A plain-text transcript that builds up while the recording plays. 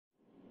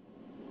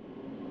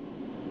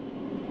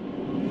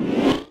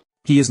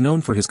He is known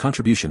for his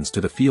contributions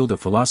to the field of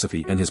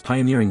philosophy and his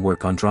pioneering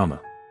work on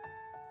drama.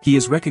 He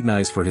is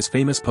recognized for his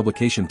famous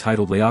publication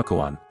titled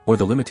Laokoon, or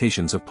The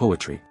Limitations of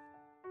Poetry.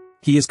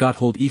 He is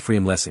Gotthold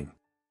Ephraim Lessing.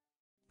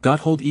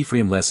 Gotthold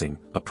Ephraim Lessing,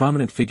 a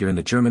prominent figure in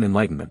the German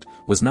Enlightenment,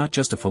 was not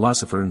just a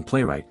philosopher and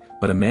playwright,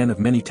 but a man of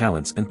many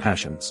talents and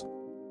passions.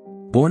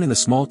 Born in the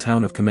small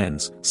town of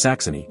Kamenz,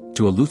 Saxony,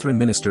 to a Lutheran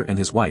minister and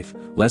his wife,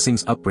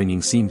 Lessing's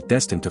upbringing seemed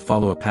destined to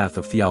follow a path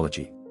of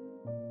theology.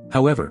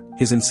 However,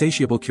 his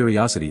insatiable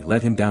curiosity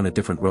led him down a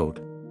different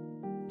road.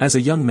 As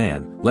a young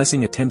man,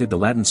 Lessing attended the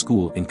Latin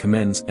school in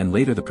Kamenz and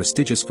later the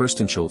prestigious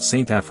Fürstenschule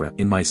St. Afra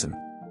in Meissen.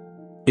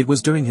 It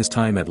was during his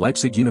time at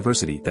Leipzig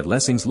University that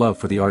Lessing's love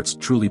for the arts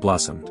truly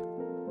blossomed.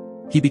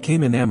 He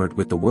became enamored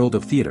with the world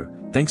of theater,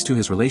 thanks to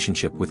his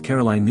relationship with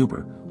Caroline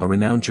Neuber, a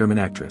renowned German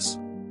actress.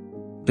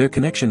 Their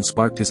connection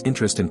sparked his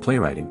interest in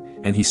playwriting,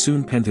 and he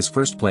soon penned his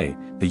first play,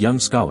 The Young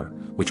Scholar,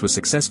 which was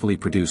successfully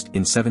produced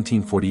in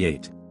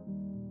 1748.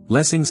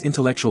 Lessing's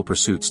intellectual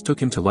pursuits took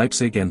him to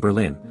Leipzig and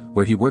Berlin,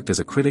 where he worked as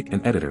a critic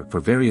and editor for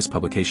various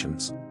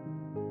publications.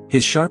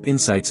 His sharp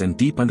insights and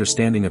deep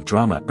understanding of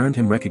drama earned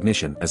him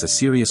recognition as a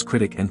serious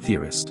critic and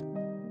theorist.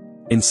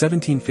 In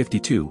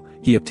 1752,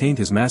 he obtained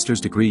his master's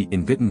degree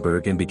in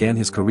Wittenberg and began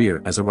his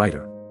career as a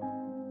writer.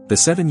 The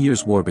 7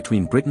 Years' War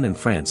between Britain and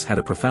France had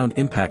a profound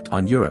impact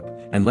on Europe,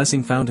 and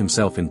Lessing found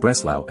himself in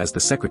Breslau as the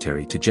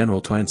secretary to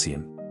General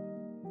Toanzian.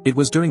 It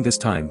was during this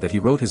time that he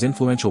wrote his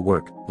influential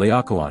work,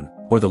 Laokoon,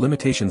 or The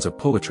Limitations of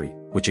Poetry,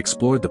 which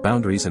explored the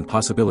boundaries and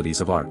possibilities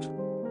of art.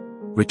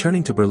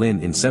 Returning to Berlin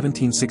in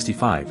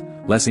 1765,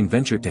 Lessing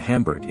ventured to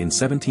Hamburg in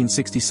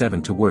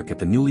 1767 to work at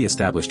the newly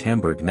established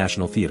Hamburg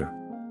National Theatre.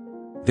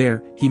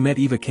 There, he met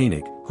Eva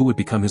Koenig, who would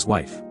become his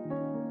wife.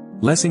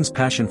 Lessing's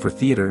passion for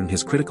theatre and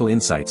his critical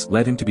insights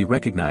led him to be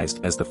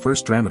recognized as the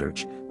first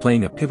dramaturge,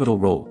 playing a pivotal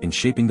role in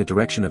shaping the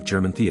direction of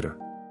German theatre.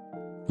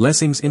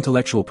 Lessing's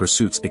intellectual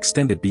pursuits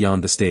extended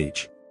beyond the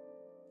stage.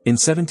 In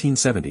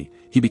 1770,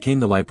 he became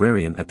the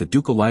librarian at the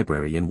Ducal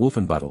Library in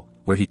Wolfenbüttel,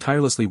 where he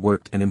tirelessly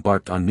worked and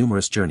embarked on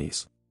numerous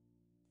journeys.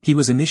 He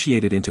was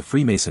initiated into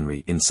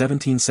Freemasonry in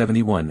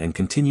 1771 and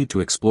continued to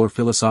explore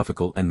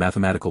philosophical and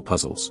mathematical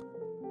puzzles.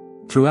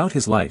 Throughout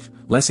his life,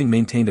 Lessing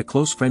maintained a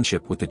close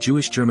friendship with the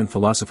Jewish German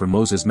philosopher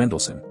Moses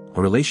Mendelssohn,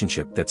 a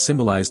relationship that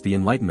symbolized the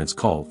Enlightenment's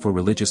call for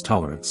religious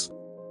tolerance.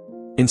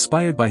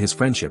 Inspired by his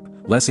friendship,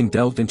 Lessing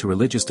delved into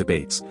religious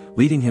debates,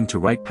 leading him to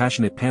write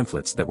passionate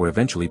pamphlets that were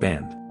eventually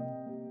banned.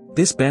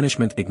 This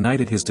banishment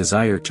ignited his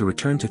desire to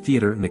return to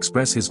theater and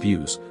express his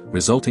views,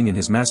 resulting in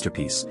his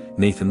masterpiece,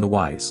 Nathan the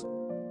Wise.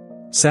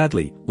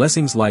 Sadly,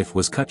 Lessing's life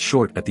was cut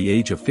short at the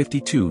age of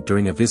 52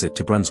 during a visit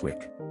to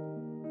Brunswick.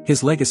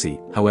 His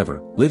legacy,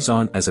 however, lives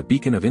on as a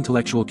beacon of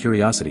intellectual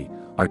curiosity,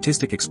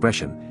 artistic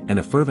expression, and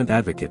a fervent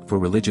advocate for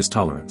religious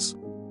tolerance.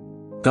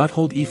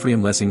 Gotthold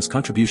Ephraim Lessing's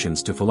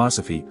contributions to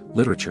philosophy,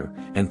 literature,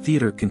 and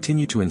theater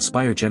continue to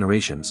inspire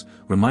generations,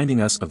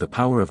 reminding us of the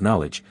power of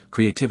knowledge,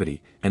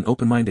 creativity, and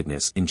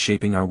open-mindedness in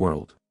shaping our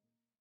world.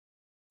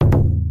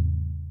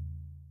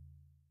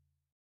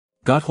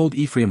 Gotthold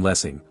Ephraim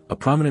Lessing, a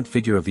prominent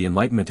figure of the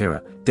Enlightenment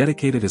era,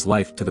 dedicated his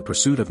life to the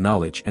pursuit of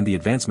knowledge and the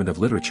advancement of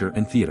literature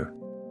and theater.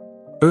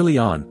 Early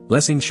on,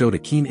 Lessing showed a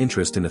keen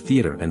interest in the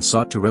theater and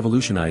sought to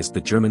revolutionize the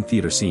German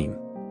theater scene.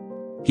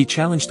 He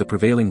challenged the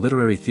prevailing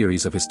literary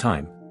theories of his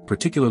time,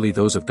 particularly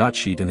those of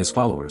Gottsched and his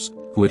followers,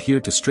 who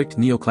adhered to strict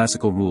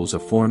neoclassical rules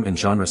of form and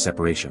genre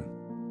separation.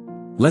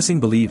 Lessing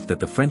believed that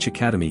the French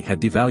Academy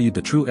had devalued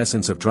the true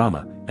essence of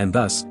drama, and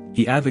thus,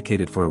 he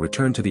advocated for a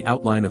return to the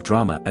outline of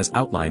drama as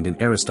outlined in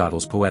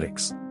Aristotle's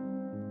Poetics.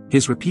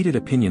 His repeated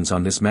opinions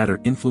on this matter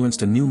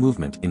influenced a new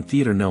movement in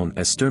theater known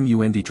as Sturm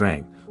und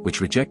Drang, which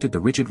rejected the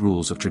rigid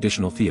rules of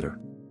traditional theater.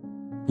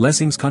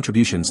 Lessing's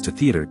contributions to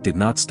theater did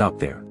not stop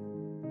there.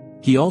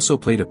 He also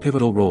played a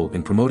pivotal role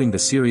in promoting the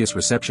serious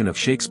reception of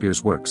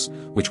Shakespeare's works,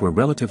 which were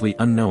relatively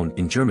unknown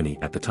in Germany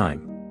at the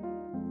time.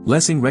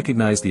 Lessing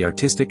recognized the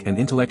artistic and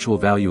intellectual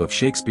value of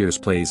Shakespeare's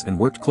plays and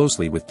worked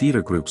closely with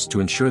theater groups to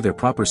ensure their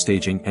proper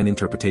staging and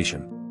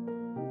interpretation.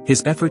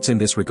 His efforts in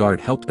this regard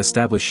helped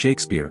establish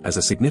Shakespeare as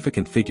a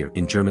significant figure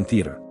in German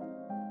theater.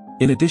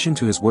 In addition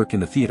to his work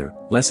in the theater,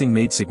 Lessing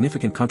made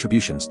significant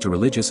contributions to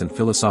religious and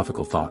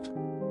philosophical thought.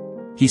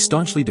 He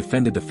staunchly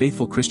defended the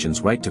faithful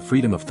Christians' right to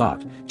freedom of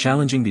thought,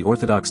 challenging the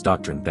orthodox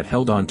doctrine that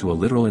held on to a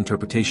literal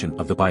interpretation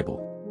of the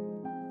Bible.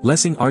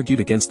 Lessing argued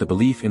against the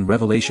belief in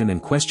revelation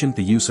and questioned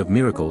the use of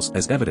miracles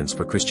as evidence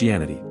for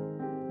Christianity.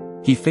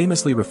 He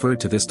famously referred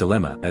to this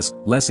dilemma as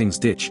Lessing's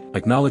ditch,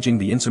 acknowledging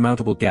the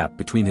insurmountable gap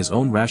between his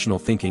own rational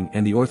thinking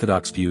and the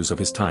orthodox views of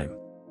his time.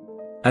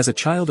 As a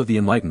child of the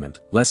Enlightenment,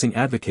 Lessing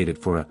advocated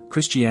for a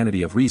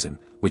Christianity of reason,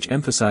 which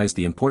emphasized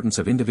the importance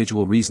of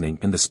individual reasoning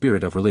and the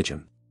spirit of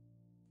religion.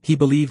 He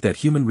believed that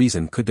human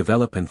reason could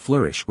develop and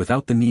flourish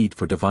without the need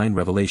for divine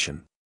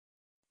revelation.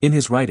 In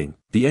his writing,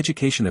 The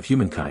Education of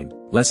Humankind,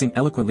 Lessing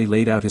eloquently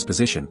laid out his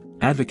position,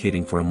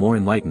 advocating for a more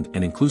enlightened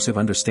and inclusive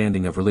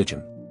understanding of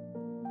religion.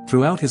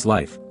 Throughout his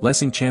life,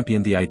 Lessing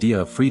championed the idea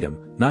of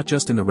freedom, not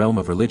just in the realm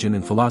of religion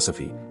and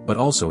philosophy, but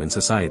also in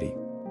society.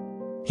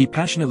 He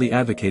passionately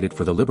advocated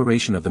for the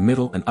liberation of the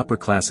middle and upper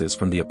classes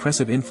from the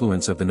oppressive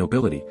influence of the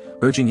nobility,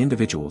 urging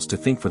individuals to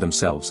think for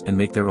themselves and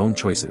make their own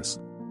choices.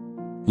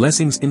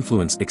 Lessing's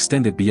influence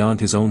extended beyond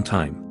his own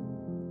time.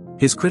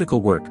 His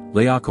critical work,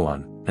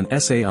 Laocoon, an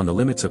essay on the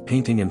limits of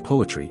painting and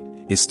poetry,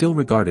 is still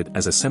regarded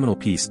as a seminal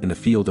piece in the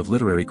field of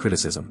literary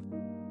criticism.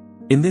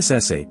 In this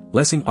essay,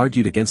 Lessing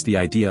argued against the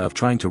idea of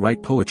trying to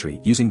write poetry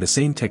using the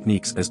same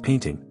techniques as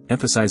painting,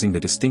 emphasizing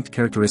the distinct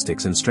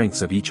characteristics and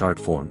strengths of each art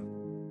form.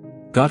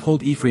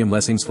 Gotthold Ephraim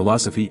Lessing's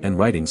philosophy and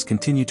writings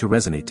continue to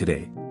resonate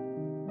today.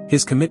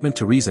 His commitment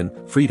to reason,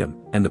 freedom,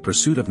 and the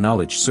pursuit of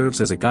knowledge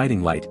serves as a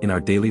guiding light in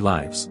our daily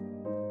lives.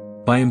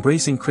 By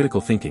embracing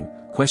critical thinking,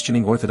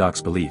 questioning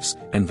orthodox beliefs,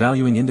 and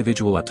valuing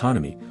individual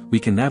autonomy, we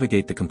can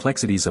navigate the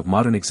complexities of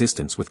modern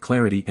existence with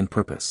clarity and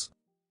purpose.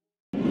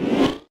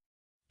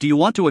 Do you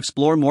want to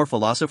explore more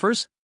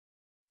philosophers?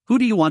 Who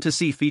do you want to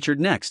see featured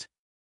next?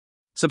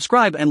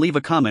 Subscribe and leave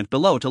a comment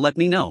below to let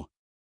me know.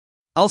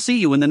 I'll see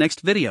you in the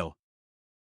next video.